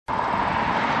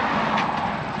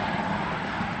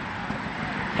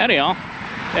Howdy y'all,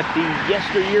 at the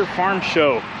Yesteryear Farm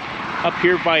Show up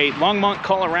here by Longmont,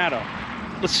 Colorado.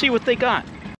 Let's see what they got.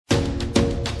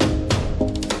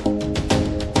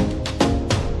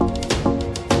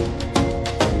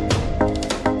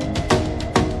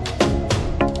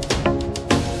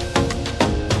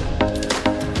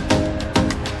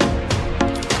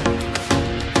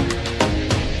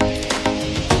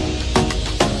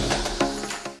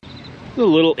 A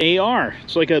little AR.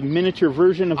 It's like a miniature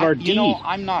version of our D. You know,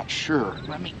 I'm not sure.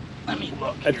 Let me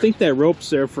look here. I think that rope's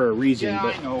there for a reason. Yeah,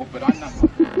 but... I know, but I'm not.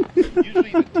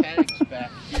 Usually the tag's back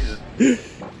here.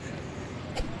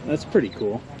 That's pretty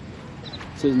cool. It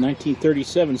says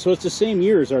 1937, so it's the same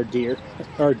year as our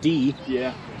D.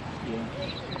 Yeah.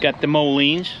 Got the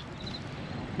Molines.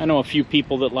 I know a few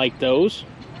people that like those.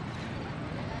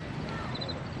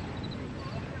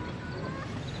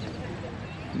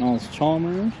 And all this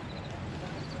Chalmers.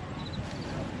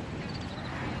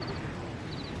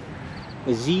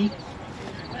 A Z.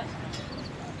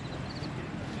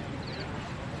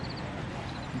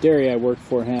 Dairy I worked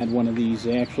for had one of these.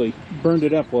 They actually burned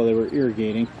it up while they were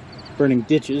irrigating, burning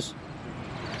ditches.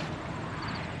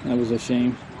 That was a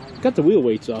shame. Got the wheel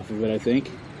weights off of it, I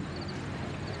think.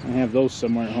 I have those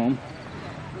somewhere at home.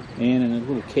 And in a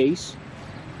little case.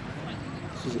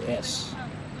 This is S.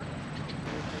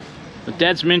 But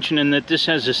Dad's mentioning that this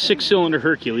has a 6-cylinder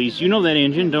Hercules. You know that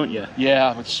engine, don't you?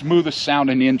 Yeah, the smoothest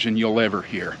sounding engine you'll ever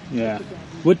hear. Yeah.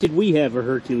 What did we have a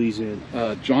Hercules in?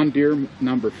 John Deere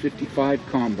number 55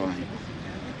 combine.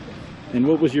 And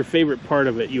what was your favorite part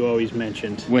of it you always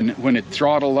mentioned? When it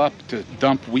throttled up to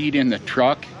dump weed in the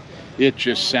truck, it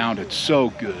just sounded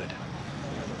so good.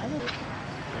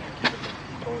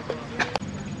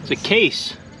 It's a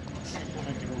case.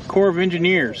 Corps of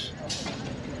Engineers.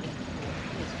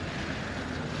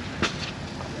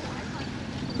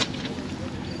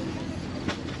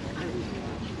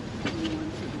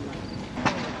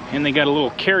 And they got a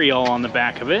little carry-all on the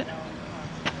back of it.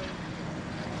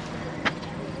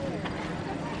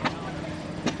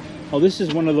 Oh, this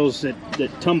is one of those that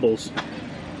tumbles.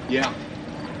 Yeah.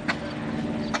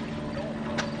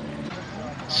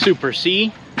 Super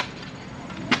C.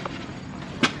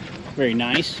 Very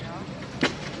nice.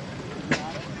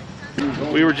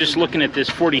 We were just looking at this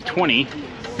 4020.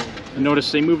 I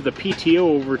noticed they moved the PTO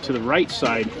over to the right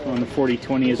side on the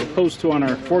 4020 as opposed to on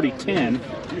our 4010.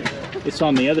 It's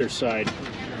on the other side.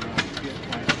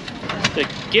 The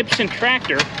Gibson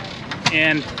tractor,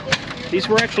 and these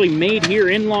were actually made here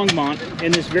in Longmont,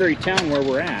 in this very town where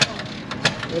we're at.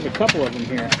 We have a couple of them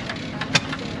here.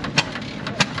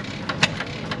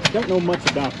 Don't know much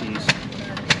about these.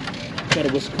 Got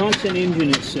a Wisconsin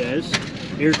engine, it says,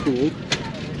 air-cooled.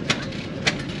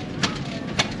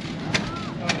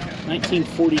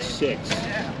 1946.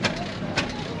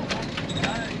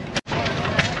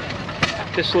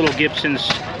 This little Gibson's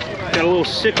got a little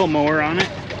sickle mower on it.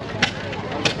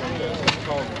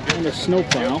 And a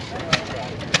snowplow.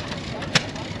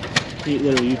 Neat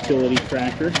little utility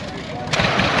tractor.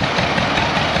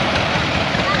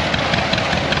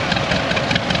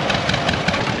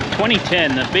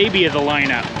 '2010, the baby of the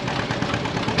lineup.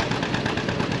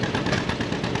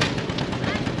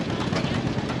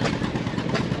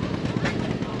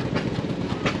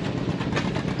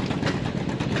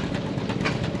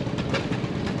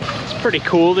 Pretty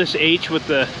cool, this H with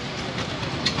the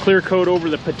clear coat over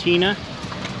the patina. How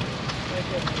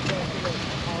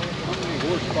many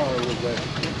horsepower was that?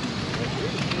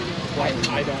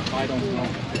 I don't know.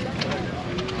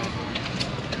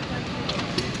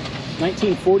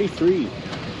 1943.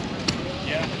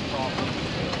 Yeah,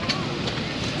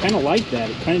 Kind of like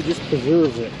that. It kind of just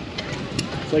preserves it.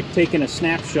 It's like taking a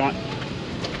snapshot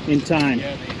in time.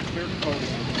 Yeah, the clear coat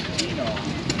is, you know.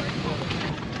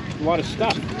 A lot of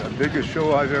stuff. The biggest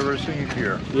show I've ever seen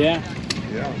here. Yeah.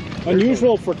 Yeah.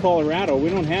 Unusual for Colorado.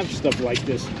 We don't have stuff like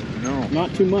this. No.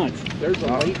 Not too much. There's a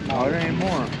late model. Not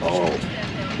anymore. Oh,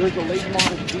 there's a late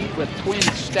model Jeep with twin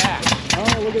stacks.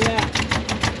 Oh, look at that.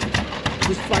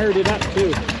 Just fired it up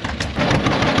too.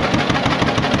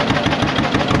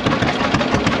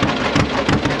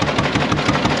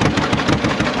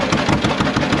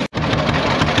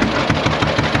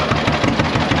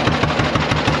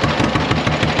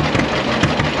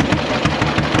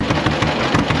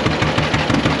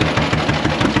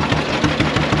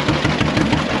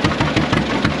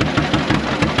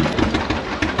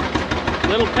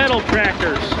 Little pedal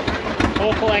tractors,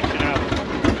 whole collection of them.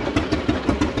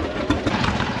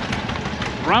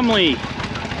 Rumley.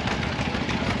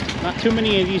 Not too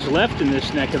many of these left in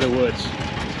this neck of the woods.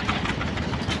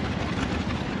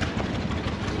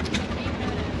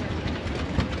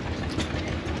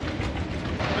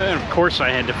 And of course I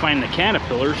had to find the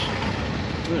Caterpillars.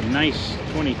 What a nice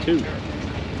 22.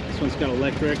 This one's got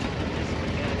electric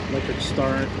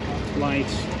start,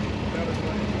 lights.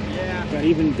 Got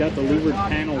even got the louvered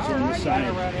panels on the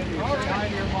side.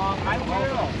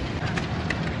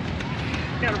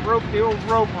 Got to rope the old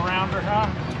rope around her, huh?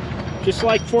 Just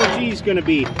like 4G's gonna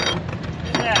be.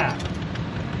 Yeah.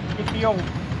 Get the old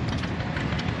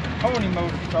pony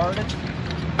motor started.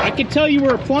 I could tell you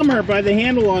were a plumber by the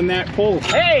handle on that pole.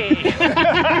 Hey!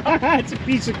 It's a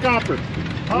piece of copper.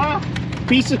 Huh?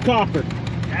 Piece of copper.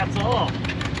 That's all.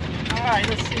 Alright,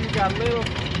 let's see. We got a little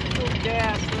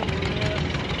gas,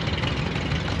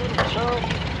 little choke.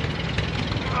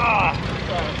 Ah!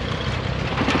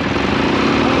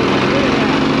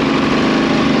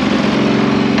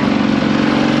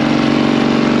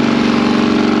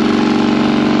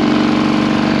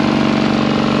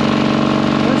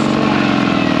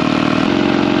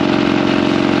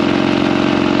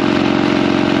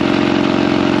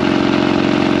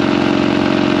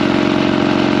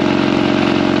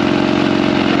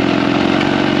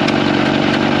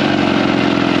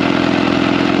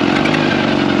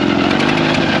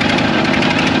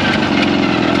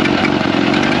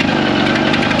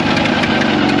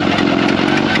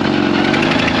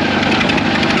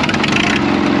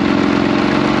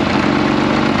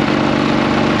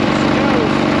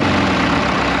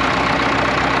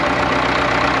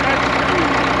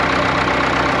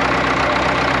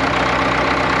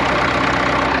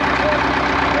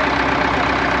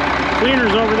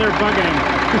 Cleaner's over there bugging him.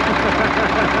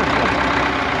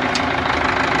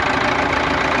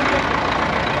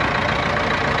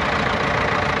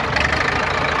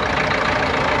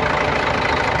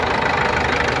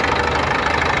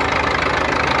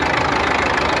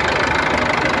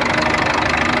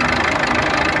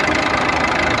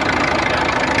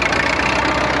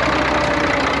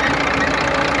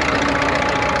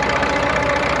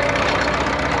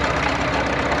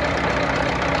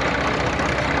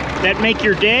 That make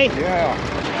your day?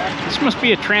 Yeah. This must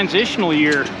be a transitional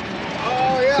year.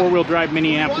 Oh, yeah. Four-wheel drive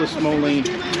Minneapolis Moline.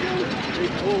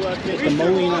 The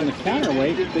Moline on the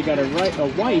counterweight, they got a white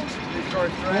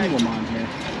emblem on here.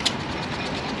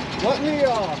 Let me,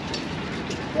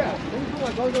 yeah,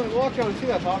 go walk down and see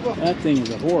that, Papa. That thing is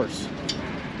a horse.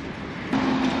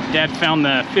 Dad found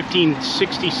the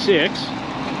 1566.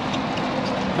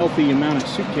 Healthy amount of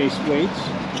suitcase weights.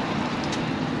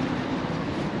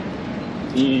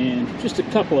 And just a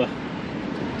couple of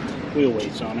wheel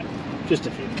weights on it. Just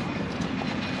a few.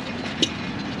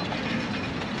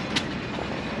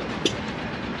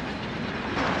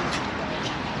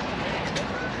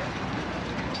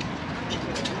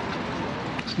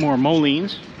 More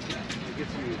Molines.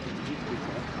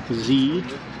 Z.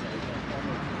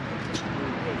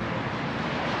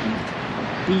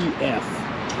 BF.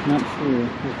 Not sure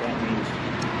what that means.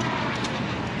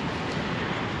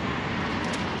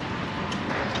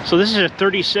 So this is a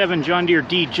 37 John Deere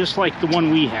D, just like the one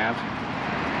we have.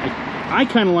 I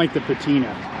kind of like the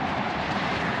patina.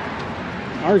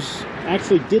 Ours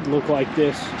actually did look like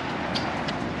this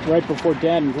right before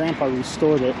Dad and Grandpa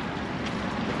restored it.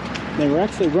 They were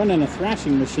actually running a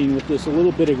thrashing machine with this a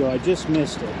little bit ago. I just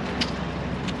missed it.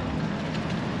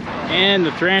 And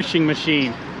the thrashing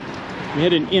machine. We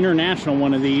had an international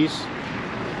one of these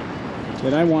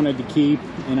that I wanted to keep,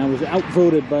 and I was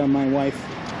outvoted by my wife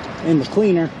and the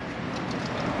cleaner,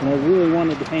 and I really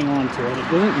wanted to hang on to it.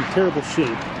 It wasn't in terrible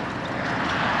shape.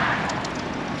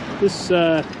 This,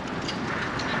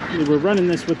 we were running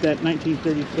this with that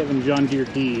 1937 John Deere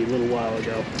D a little while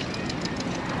ago.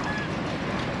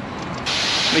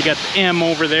 We got the M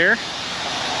over there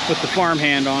with the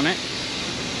farmhand on it.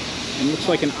 And it looks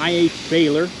like an IH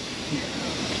baler,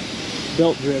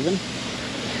 belt driven.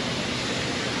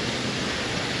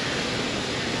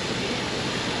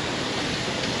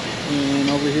 And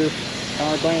over here,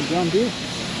 powered by a John Deere.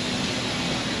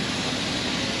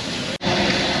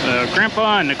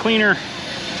 Grandpa and the cleaner,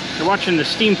 they're watching the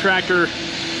steam tractor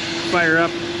fire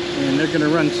up, and they're going to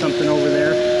run something over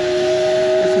there.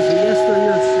 This is a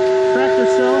Yesteryear tractor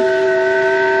cell.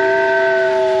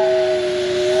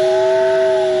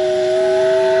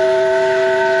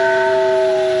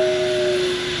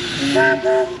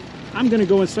 And I'm going to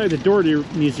go inside the Doherty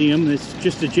Museum that's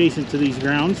just adjacent to these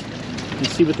grounds and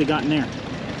see what they got in there.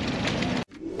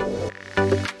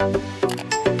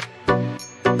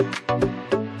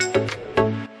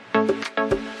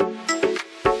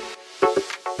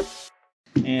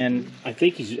 And I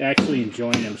think he's actually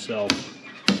enjoying himself.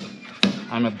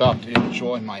 I'm about to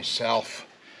enjoy myself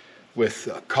with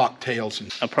cocktails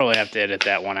and... I'll probably have to edit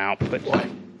that one out, but...